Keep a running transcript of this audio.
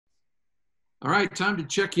All right, time to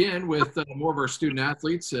check in with more of our student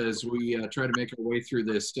athletes as we try to make our way through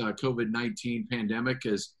this COVID-19 pandemic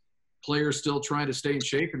as players still trying to stay in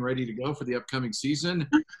shape and ready to go for the upcoming season.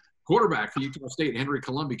 Quarterback for Utah State, Henry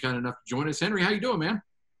Colombi, kind enough to join us. Henry, how you doing, man?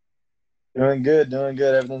 Doing good, doing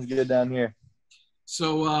good. Everything's good down here.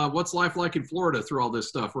 So what's life like in Florida through all this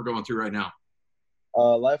stuff we're going through right now?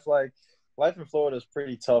 Life in Florida is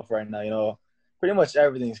pretty tough right now. Pretty much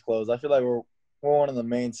everything's closed. I feel like we're one of the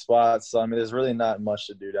main spots. So there's really not much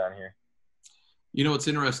to do down here. You know, it's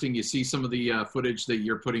interesting. You see some of the footage that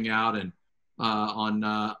you're putting out and on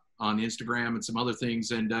Instagram and some other things,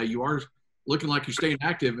 and you are looking like you're staying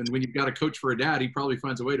active. And when you've got a coach for a dad, he probably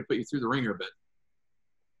finds a way to put you through the ringer a bit.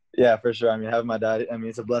 Yeah, for sure. Having my dad,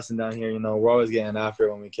 it's a blessing down here. We're always getting after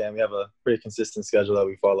it when we can. We have a pretty consistent schedule that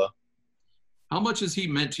we follow. How much has he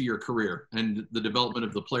meant to your career and the development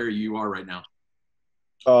of the player you are right now?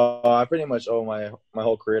 I pretty much owe my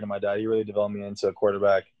whole career to my dad. He really developed me into a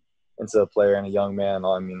quarterback, into a player, and a young man.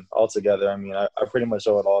 Altogether, I pretty much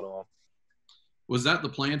owe it all to him. Was that the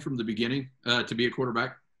plan from the beginning, to be a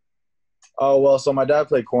quarterback? Oh, well, so my dad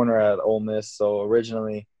played corner at Ole Miss. So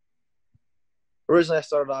originally I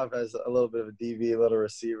started off as a little bit of a DB, a little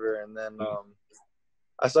receiver, and then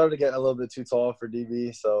I started to get a little bit too tall for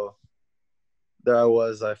DB. So there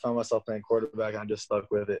I found myself playing quarterback, and I just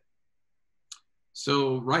stuck with it.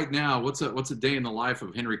 So right now, what's a day in the life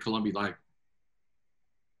of Henry Colombi like?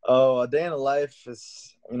 Oh, a day in the life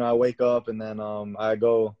is, I wake up and then I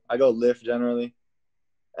go lift generally.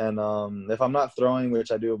 And if I'm not throwing,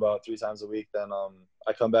 which I do about 3 times a week, then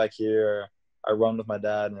I come back here, I run with my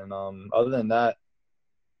dad, and other than that,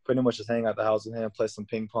 pretty much just hang out the house with him, play some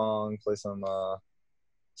ping pong, play some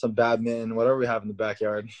badminton, whatever we have in the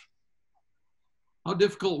backyard. How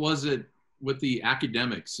difficult was it with the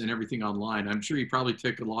academics and everything online? I'm sure you probably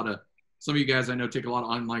took some of you guys I know take a lot of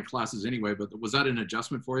online classes anyway, but was that an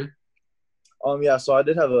adjustment for you? Yeah, so I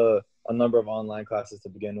did have a number of online classes to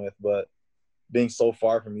begin with, but being so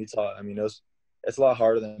far from Utah, it's a lot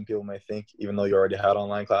harder than people may think, even though you already had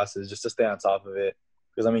online classes, just to stay on top of it.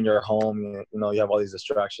 Because, you're at home, you have all these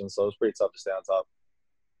distractions, so it's pretty tough to stay on top.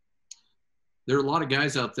 There are a lot of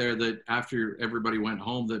guys out there that after everybody went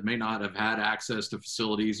home that may not have had access to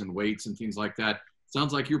facilities and weights and things like that.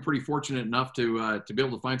 Sounds like you're pretty fortunate enough to be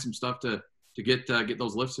able to find some stuff to get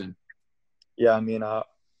those lifts in. Yeah,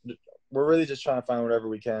 we're really just trying to find whatever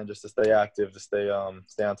we can just to stay active, to stay on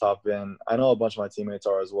top of it. And I know a bunch of my teammates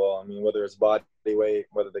are as well. Whether it's body weight,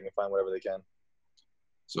 whether they can find whatever they can.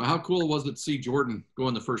 So how cool was it to see Jordan go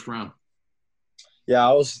in the first round? Yeah,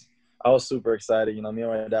 I was super excited. Me and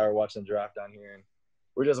my dad were watching the draft down here, and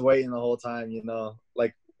we're just waiting the whole time,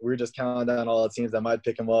 like we were just counting down all the teams that might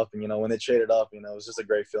pick him up. And, when they traded up, it was just a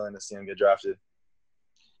great feeling to see him get drafted.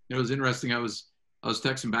 It was interesting. I was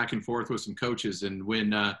texting back and forth with some coaches, and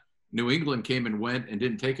when New England came and went and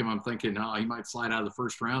didn't take him, I'm thinking, he might slide out of the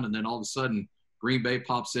first round. And then all of a sudden Green Bay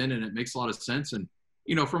pops in and it makes a lot of sense. And,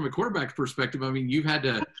 from a quarterback perspective, you've had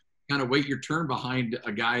to kind of wait your turn behind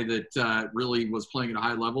a guy that really was playing at a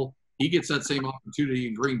high level. He gets that same opportunity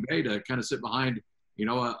in Green Bay to kind of sit behind,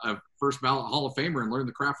 a first ballot Hall of Famer and learn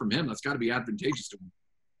the craft from him. That's got to be advantageous to him.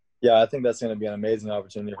 Yeah, I think that's going to be an amazing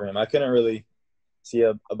opportunity for him. I couldn't really see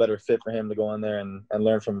a better fit for him to go in there and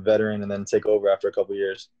learn from a veteran and then take over after a couple of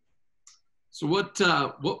years. So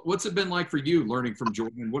what's it been like for you learning from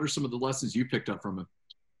Jordan? What are some of the lessons you picked up from him?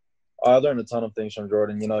 I learned a ton of things from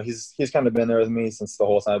Jordan. He's kind of been there with me since the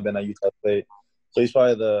whole time I've been at Utah State. So he's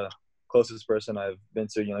probably the closest person I've been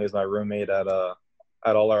to. He's my roommate at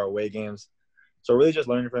all our away games. So really just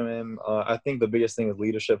learning from him. I think the biggest thing is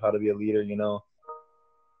leadership, how to be a leader.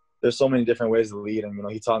 There's so many different ways to lead,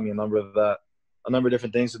 and he taught me a number of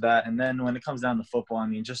different things with that. And then when it comes down to football,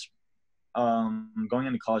 just going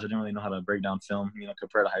into college, I didn't really know how to break down film.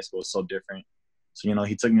 Compared to high school, it's so different. So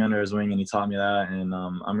he took me under his wing and he taught me that, and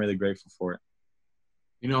I'm really grateful for it.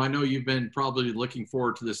 I know you've been probably looking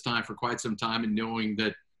forward to this time for quite some time, and knowing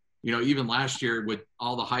that, even last year with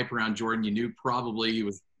all the hype around Jordan, you knew probably he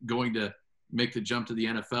was going to make the jump to the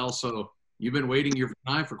NFL. So you've been waiting your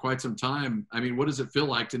time for quite some time. What does it feel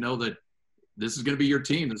like to know that this is going to be your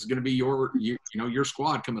team? This is going to be your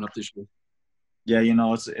squad coming up this year. Yeah,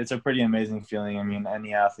 it's a pretty amazing feeling.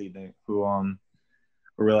 Any athlete who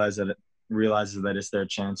realizes that it's their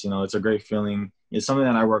chance, it's a great feeling. It's something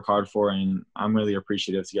that I work hard for, and I'm really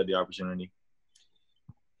appreciative to get the opportunity.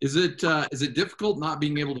 Is it difficult not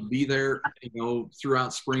being able to be there,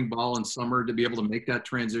 throughout spring ball and summer to be able to make that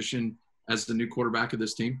transition as the new quarterback of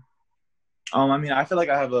this team? I feel like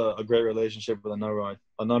I have a great relationship with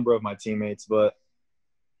a number of my teammates, but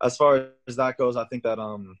As far as that goes, I think that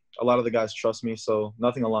a lot of the guys trust me, so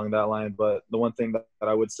nothing along that line. But the one thing that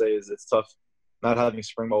I would say is it's tough not having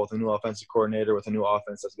spring ball with a new offensive coordinator, with a new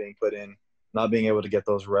offense that's being put in, not being able to get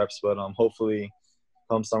those reps. But hopefully,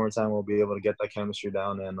 come summertime, we'll be able to get that chemistry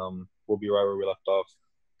down, and we'll be right where we left off.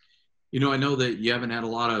 You know, I know that you haven't had a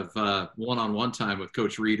lot of one-on-one time with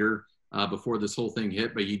Coach Reeder before this whole thing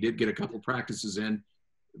hit, but you did get a couple practices in.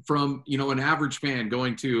 From, you know, an average fan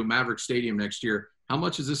going to Maverick Stadium next year, how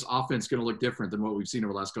much is this offense going to look different than what we've seen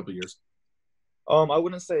over the last couple of years? I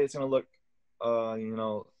wouldn't say it's going to look, you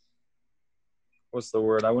know, what's the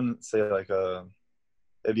word? I wouldn't say like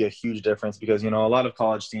it'd be a huge difference because, you know, a lot of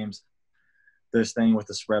college teams, they're staying with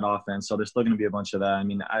the spread offense. So there's still going to be a bunch of that. I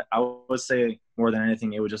mean, I would say more than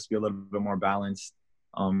anything, it would just be a little bit more balanced,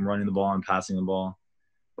 running the ball and passing the ball.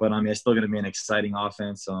 But, I mean, it's still going to be an exciting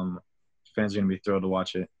offense. Fans are going to be thrilled to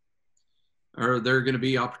watch it. Are there going to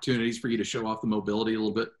be opportunities for you to show off the mobility a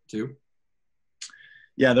little bit too?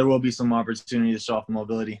 Yeah, there will be some opportunities to show off the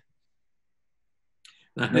mobility.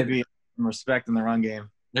 Maybe some respect in the run game.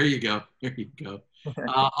 There you go. There you go.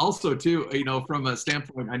 Also, too, you know, from a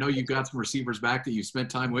standpoint, I know you've got some receivers back that you've spent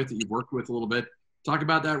time with, that you've worked with a little bit. Talk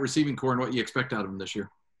about that receiving core and what you expect out of them this year.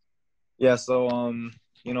 Yeah, so,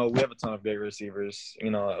 you know, we have a ton of great receivers,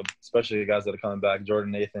 you know, especially the guys that are coming back.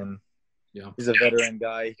 Jordan Nathan, yeah, he's a veteran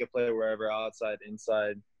guy. He can play wherever, outside,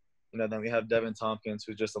 inside. You know, then we have Devin Tompkins,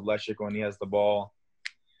 who's just electric when he has the ball.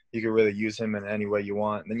 You can really use him in any way you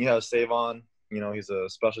want. Then you have Savon. You know, he's a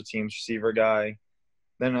special teams receiver guy.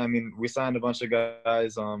 Then, I mean, we signed a bunch of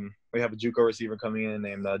guys. We have a JUCO receiver coming in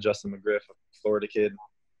named Justin McGriff, a Florida kid.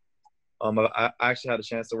 I actually had a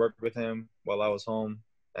chance to work with him while I was home,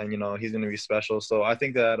 and, you know, he's going to be special. So I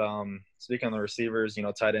think that, speaking on the receivers, you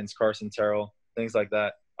know, tight ends, Carson Terrell, things like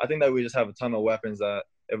that, I think that we just have a ton of weapons that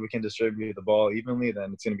if we can distribute the ball evenly,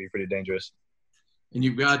 then it's going to be pretty dangerous. And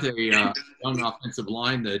you've got a young offensive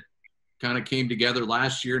line that kind of came together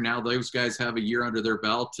last year. Now those guys have a year under their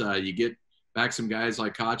belt. You get back some guys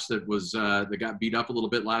like Koch that got beat up a little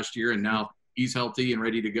bit last year, and now he's healthy and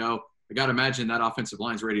ready to go. I got to imagine that offensive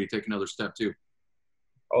line's ready to take another step too.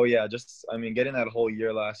 Oh, yeah. Getting that whole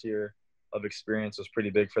year last year of experience was pretty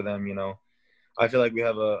big for them, you know. I feel like we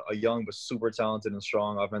have a young but super talented and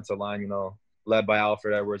strong offensive line, you know, led by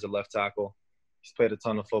Alfred Edwards at left tackle. He's played a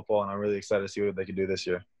ton of football, and I'm really excited to see what they can do this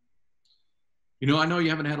year. You know, I know you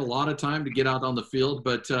haven't had a lot of time to get out on the field,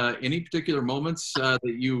 but any particular moments that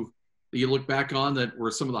you look back on that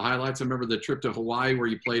were some of the highlights? I remember the trip to Hawaii where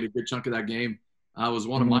you played a good chunk of that game. Was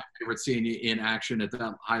one of my favorites seeing you in action at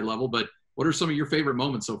that high level. But what are some of your favorite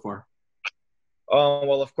moments so far?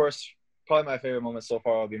 Well, of course, probably my favorite moment so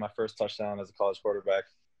far will be my first touchdown as a college quarterback.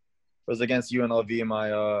 It was against UNLV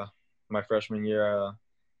my freshman year.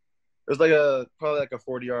 It was probably like a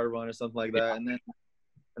 40-yard run or something like that.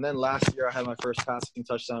 And then last year I had my first passing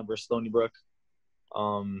touchdown versus Stony Brook.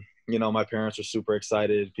 You know, my parents are super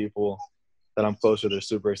excited. People that I'm close with are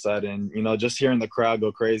super excited. And, you know, just hearing the crowd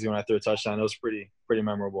go crazy when I threw a touchdown, it was pretty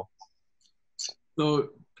memorable. So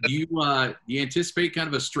do you anticipate kind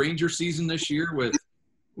of a stranger season this year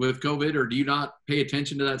with COVID, or do you not pay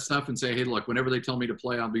attention to that stuff and say, hey, look, whenever they tell me to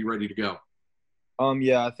play, I'll be ready to go?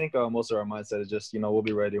 Yeah, I think most of our mindset is just, you know, we'll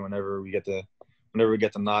be ready whenever we get the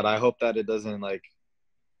nod. I hope that it doesn't, like,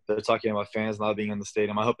 they're talking about fans not being in the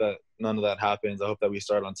stadium. I hope that none of that happens. I hope that we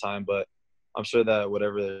start on time, but I'm sure that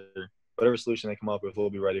whatever solution they come up with, we'll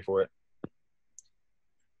be ready for it.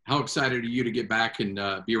 How excited are you to get back and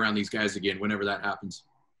be around these guys again whenever that happens?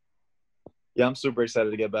 Yeah, I'm super excited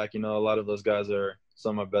to get back. You know, a lot of those guys are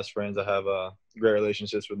some of my best friends. I have great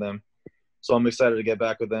relationships with them. So I'm excited to get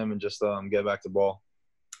back with them and just get back to ball.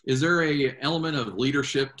 Is there a element of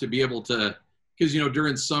leadership to be able to – because, you know,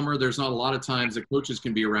 during summer there's not a lot of times that coaches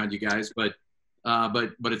can be around you guys, but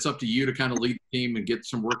it's up to you to kind of lead the team and get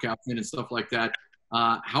some workouts in and stuff like that.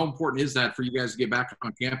 How important is that for you guys to get back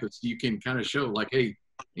on campus? You can kind of show like, hey,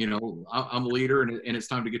 you know, I'm a leader and it's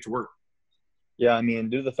time to get to work. Yeah, I mean,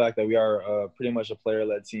 due to the fact that we are pretty much a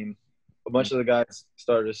player-led team, a bunch of the guys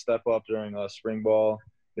started to step up during spring ball,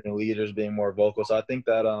 being leaders, being more vocal. So I think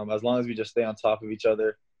that as long as we just stay on top of each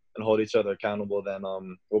other and hold each other accountable, then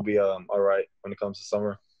we'll be all right when it comes to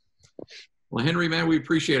summer. Well, Henry, man, we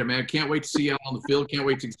appreciate it, man. Can't wait to see you out on the field. Can't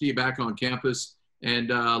wait to see you back on campus, and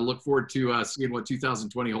look forward to seeing what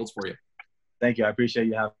 2020 holds for you. Thank you. I appreciate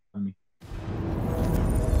you having me.